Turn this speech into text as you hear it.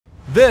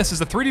This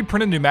is a 3D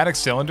printed pneumatic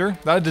cylinder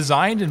that I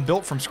designed and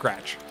built from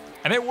scratch,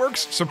 and it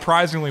works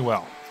surprisingly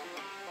well.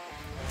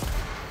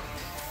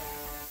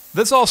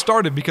 This all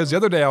started because the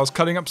other day I was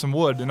cutting up some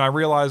wood and I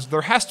realized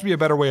there has to be a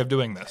better way of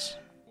doing this.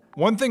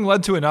 One thing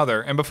led to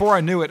another, and before I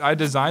knew it, I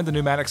designed the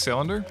pneumatic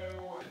cylinder.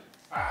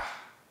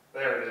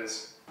 There it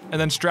is. And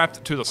then strapped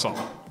it to the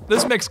saw.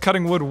 This makes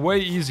cutting wood way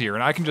easier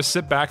and I can just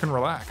sit back and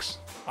relax.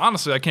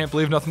 Honestly, I can't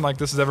believe nothing like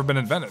this has ever been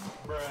invented.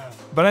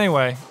 But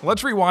anyway,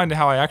 let's rewind to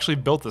how I actually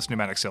built this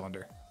pneumatic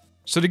cylinder.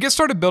 So to get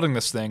started building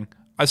this thing,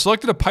 I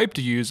selected a pipe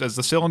to use as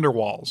the cylinder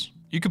walls.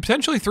 You could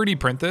potentially 3D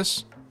print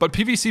this, but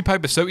PVC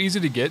pipe is so easy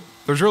to get,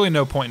 there's really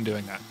no point in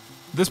doing that.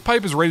 This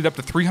pipe is rated up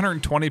to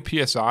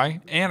 320 PSI,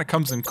 and it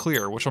comes in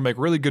clear, which will make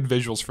really good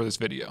visuals for this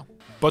video.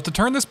 But to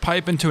turn this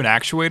pipe into an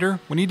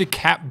actuator, we need to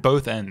cap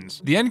both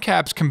ends. The end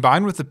caps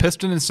combined with the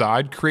piston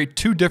inside create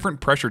two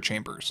different pressure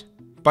chambers.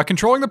 By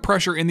controlling the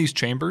pressure in these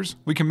chambers,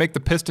 we can make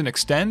the piston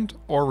extend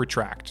or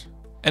retract.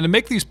 And to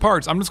make these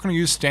parts, I'm just going to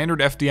use standard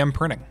FDM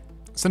printing.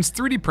 Since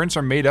 3D prints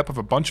are made up of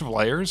a bunch of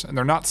layers and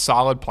they're not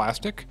solid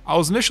plastic, I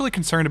was initially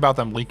concerned about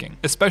them leaking,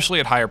 especially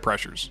at higher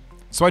pressures.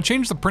 So I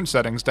changed the print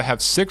settings to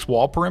have 6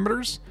 wall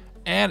perimeters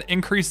and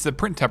increased the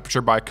print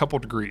temperature by a couple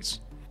degrees.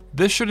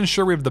 This should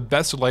ensure we have the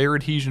best layer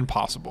adhesion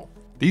possible.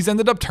 These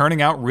ended up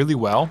turning out really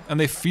well and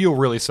they feel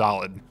really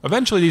solid.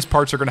 Eventually these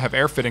parts are going to have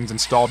air fittings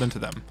installed into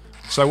them,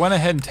 so I went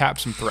ahead and tapped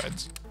some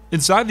threads.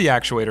 Inside the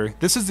actuator,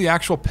 this is the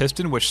actual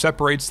piston which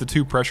separates the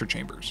two pressure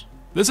chambers.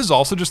 This is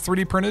also just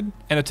 3D printed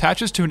and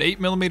attaches to an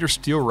 8mm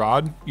steel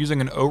rod using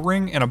an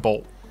O-ring and a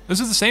bolt. This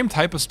is the same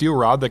type of steel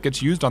rod that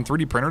gets used on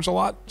 3D printers a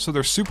lot, so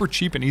they're super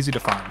cheap and easy to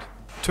find.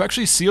 To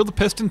actually seal the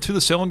piston to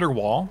the cylinder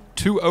wall,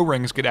 2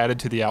 O-rings get added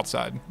to the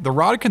outside. The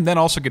rod can then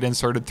also get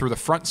inserted through the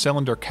front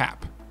cylinder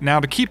cap. Now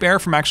to keep air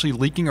from actually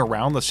leaking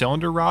around the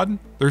cylinder rod,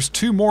 there's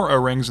 2 more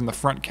O-rings in the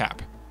front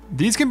cap.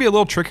 These can be a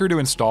little trickier to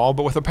install,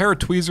 but with a pair of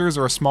tweezers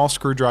or a small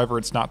screwdriver,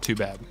 it's not too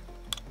bad.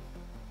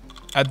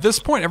 At this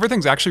point,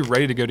 everything's actually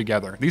ready to go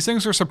together. These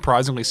things are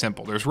surprisingly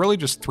simple. There's really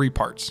just 3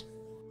 parts.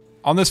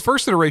 On this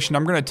first iteration,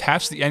 I'm going to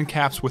attach the end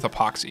caps with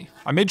epoxy.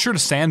 I made sure to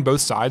sand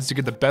both sides to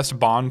get the best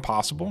bond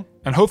possible,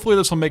 and hopefully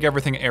this will make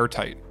everything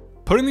airtight.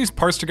 Putting these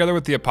parts together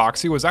with the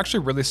epoxy was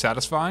actually really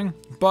satisfying,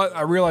 but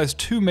I realized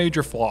 2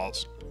 major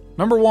flaws.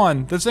 Number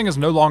 1, this thing is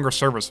no longer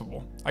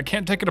serviceable. I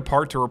can't take it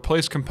apart to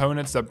replace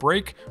components that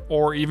break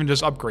or even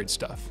just upgrade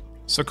stuff.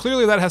 So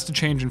clearly that has to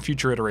change in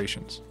future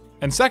iterations.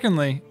 And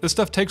secondly, this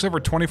stuff takes over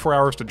 24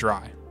 hours to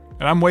dry,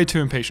 and I'm way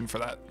too impatient for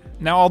that.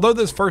 Now, although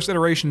this first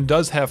iteration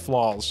does have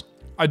flaws,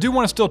 I do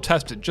want to still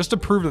test it just to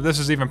prove that this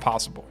is even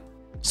possible.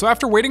 So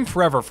after waiting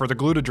forever for the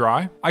glue to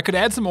dry, I could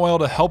add some oil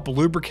to help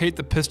lubricate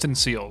the piston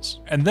seals,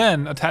 and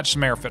then attach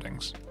some air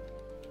fittings.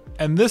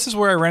 And this is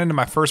where I ran into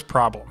my first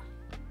problem.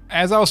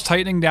 As I was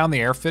tightening down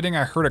the air fitting,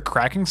 I heard a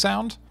cracking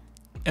sound,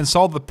 and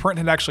saw the print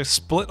had actually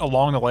split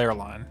along the layer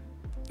line.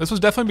 This was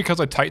definitely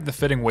because I tightened the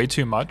fitting way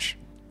too much,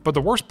 but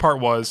the worst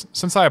part was,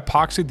 since I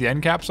epoxied the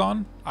end caps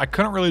on, I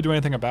couldn't really do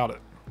anything about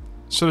it.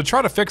 So to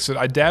try to fix it,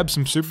 I dabbed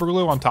some super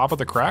glue on top of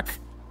the crack,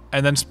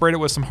 and then sprayed it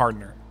with some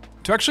hardener.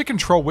 To actually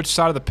control which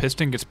side of the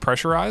piston gets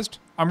pressurized,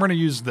 I'm going to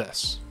use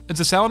this. It's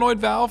a solenoid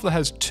valve that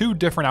has 2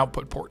 different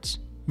output ports.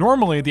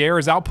 Normally, the air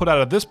is output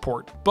out of this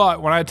port,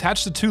 but when I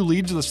attach the 2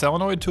 leads of the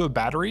solenoid to a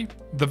battery,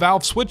 the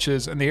valve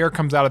switches and the air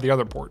comes out of the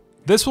other port.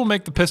 This will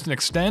make the piston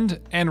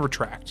extend and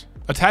retract.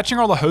 Attaching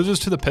all the hoses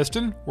to the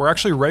piston, we're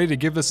actually ready to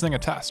give this thing a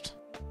test.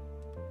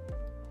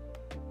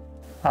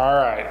 All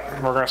right,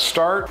 we're going to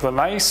start with a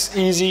nice,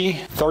 easy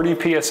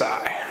 30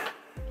 PSI.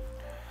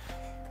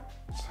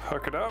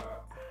 Hook it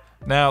up.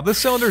 Now, this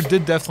cylinder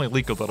did definitely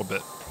leak a little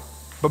bit,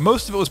 but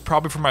most of it was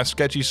probably from my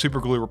sketchy super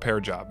glue repair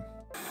job.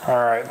 All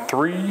right,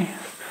 3,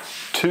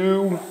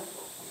 2,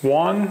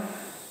 1.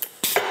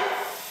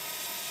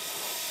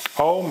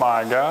 Oh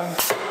my God.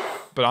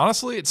 But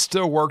honestly, it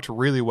still worked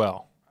really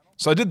well.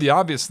 So I did the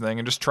obvious thing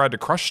and just tried to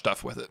crush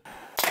stuff with it.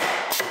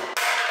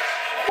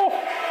 Oh.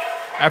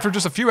 After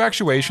just a few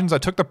actuations, I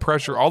took the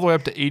pressure all the way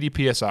up to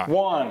 80 PSI.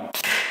 1.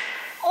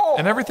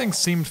 And everything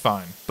seemed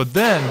fine. But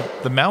then,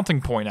 the mounting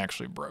point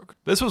actually broke.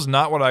 This was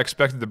not what I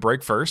expected to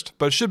break first,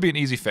 but it should be an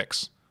easy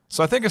fix.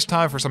 So I think it's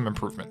time for some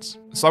improvements.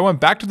 So I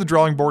went back to the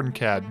drawing board in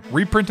CAD,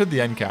 reprinted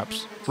the end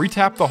caps,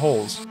 retapped the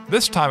holes.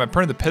 This time I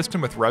printed the piston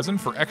with resin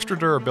for extra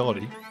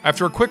durability.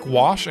 After a quick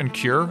wash and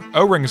cure,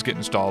 O-rings get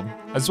installed,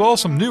 as well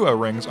as some new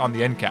O-rings on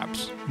the end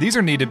caps. These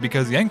are needed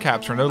because the end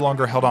caps are no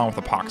longer held on with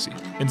epoxy.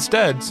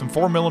 Instead, some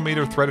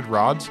 4mm threaded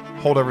rods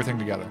hold everything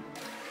together.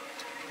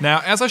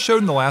 Now, as I showed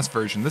in the last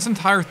version, this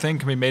entire thing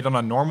can be made on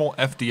a normal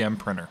FDM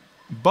printer.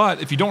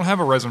 But if you don't have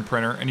a resin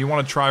printer and you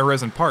want to try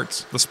resin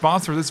parts, the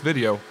sponsor of this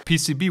video,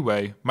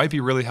 PCBWay, might be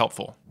really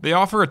helpful. They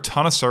offer a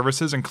ton of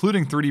services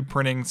including 3D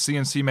printing,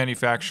 CNC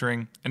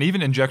manufacturing, and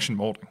even injection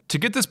molding. To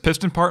get this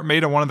piston part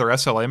made on one of their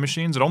SLA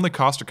machines, it only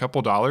costs a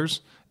couple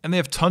dollars, and they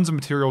have tons of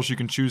materials you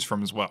can choose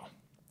from as well.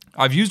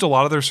 I've used a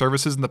lot of their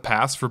services in the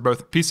past for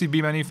both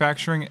PCB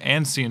manufacturing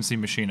and CNC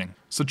machining,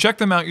 so check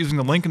them out using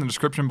the link in the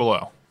description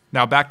below.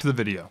 Now back to the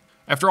video.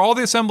 After all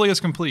the assembly is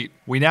complete,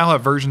 we now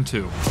have version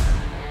 2.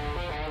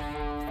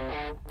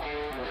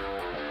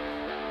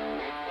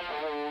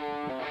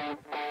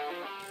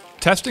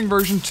 Testing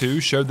version 2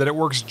 showed that it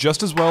works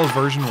just as well as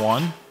version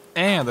 1,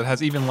 and it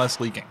has even less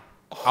leaking.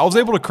 I was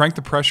able to crank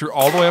the pressure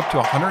all the way up to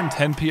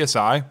 110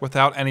 psi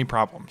without any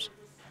problems.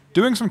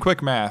 Doing some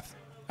quick math,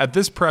 at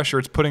this pressure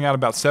it's putting out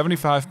about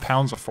 75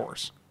 pounds of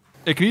force.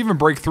 It can even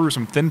break through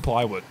some thin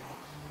plywood.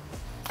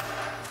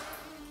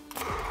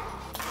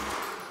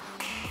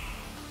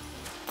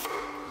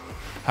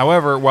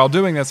 However, while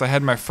doing this I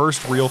had my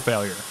first real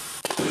failure.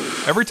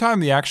 Every time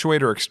the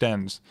actuator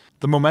extends,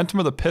 the momentum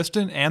of the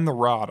piston and the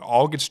rod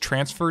all gets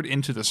transferred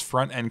into this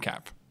front end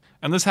cap.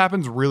 And this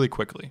happens really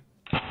quickly.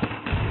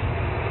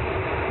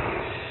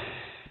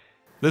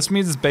 This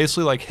means it's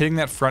basically like hitting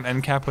that front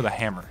end cap with a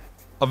hammer.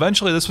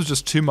 Eventually this was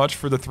just too much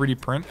for the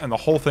 3D print and the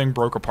whole thing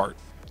broke apart.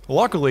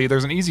 Luckily,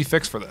 there's an easy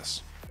fix for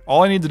this.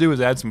 All I need to do is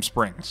add some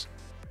springs.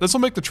 This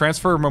will make the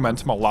transfer of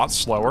momentum a lot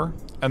slower,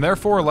 and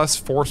therefore less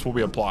force will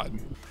be applied.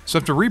 So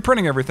after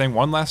reprinting everything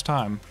one last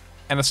time,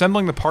 and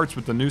assembling the parts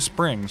with the new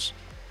springs,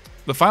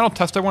 the final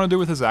test I want to do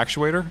with this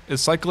actuator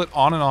is cycle it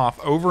on and off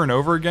over and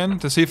over again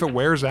to see if it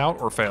wears out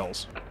or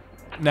fails.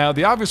 Now,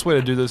 the obvious way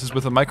to do this is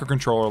with a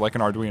microcontroller like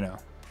an Arduino.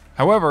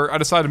 However, I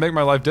decided to make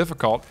my life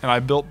difficult and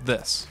I built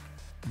this.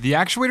 The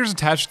actuator is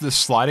attached to this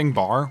sliding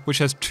bar which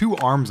has 2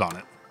 arms on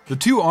it. The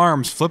 2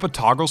 arms flip a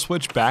toggle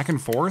switch back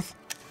and forth,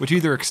 which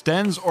either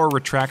extends or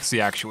retracts the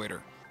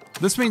actuator.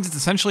 This means it's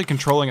essentially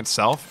controlling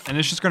itself, and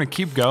it's just going to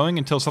keep going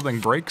until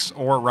something breaks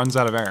or it runs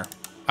out of air.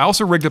 I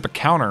also rigged up a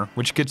counter,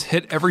 which gets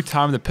hit every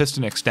time the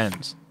piston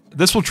extends.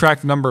 This will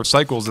track the number of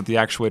cycles that the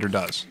actuator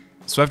does.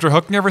 So after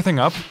hooking everything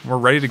up, we're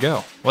ready to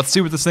go. Let's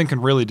see what this thing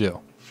can really do.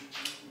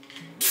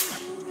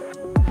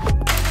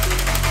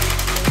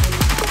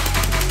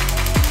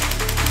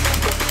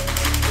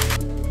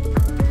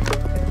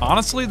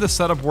 Honestly, this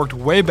setup worked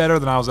way better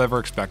than I was ever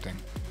expecting.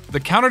 The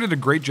counter did a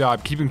great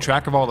job keeping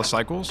track of all the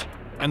cycles,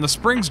 and the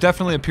springs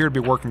definitely appear to be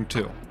working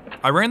too.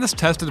 I ran this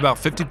test at about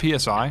 50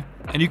 psi,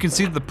 and you can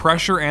see that the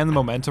pressure and the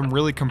momentum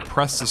really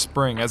compress the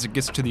spring as it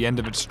gets to the end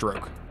of its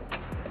stroke.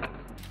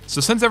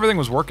 So since everything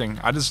was working,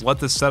 I just let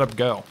this setup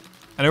go.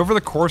 And over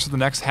the course of the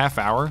next half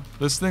hour,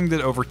 this thing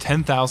did over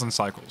 10,000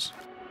 cycles.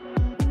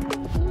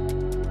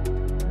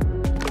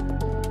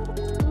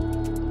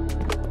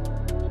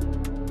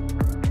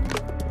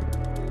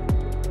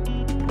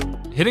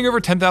 Hitting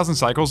over 10,000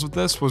 cycles with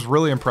this was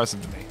really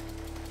impressive to me.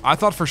 I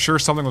thought for sure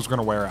something was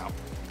going to wear out.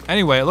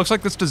 Anyway, it looks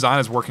like this design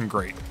is working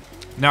great.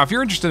 Now, if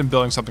you're interested in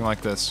building something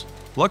like this,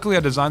 luckily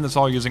I designed this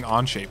all using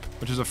Onshape,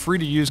 which is a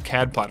free-to-use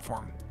CAD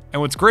platform.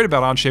 And what's great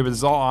about Onshape is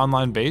it's all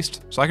online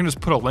based, so I can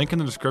just put a link in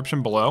the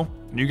description below,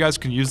 and you guys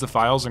can use the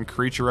files and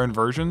create your own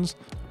versions,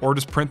 or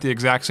just print the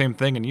exact same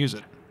thing and use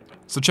it.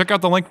 So check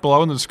out the link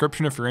below in the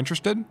description if you're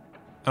interested, and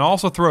I'll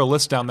also throw a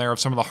list down there of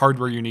some of the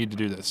hardware you need to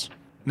do this.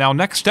 Now,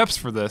 next steps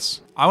for this,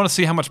 I want to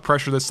see how much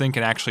pressure this thing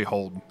can actually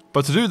hold.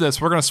 But to do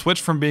this, we're going to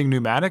switch from being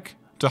pneumatic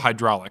to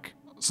hydraulic.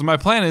 So my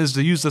plan is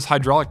to use this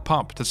hydraulic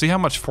pump to see how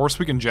much force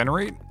we can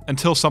generate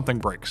until something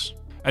breaks.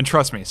 And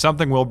trust me,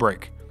 something will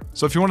break.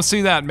 So if you want to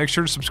see that, make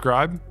sure to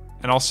subscribe,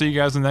 and I'll see you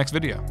guys in the next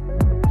video.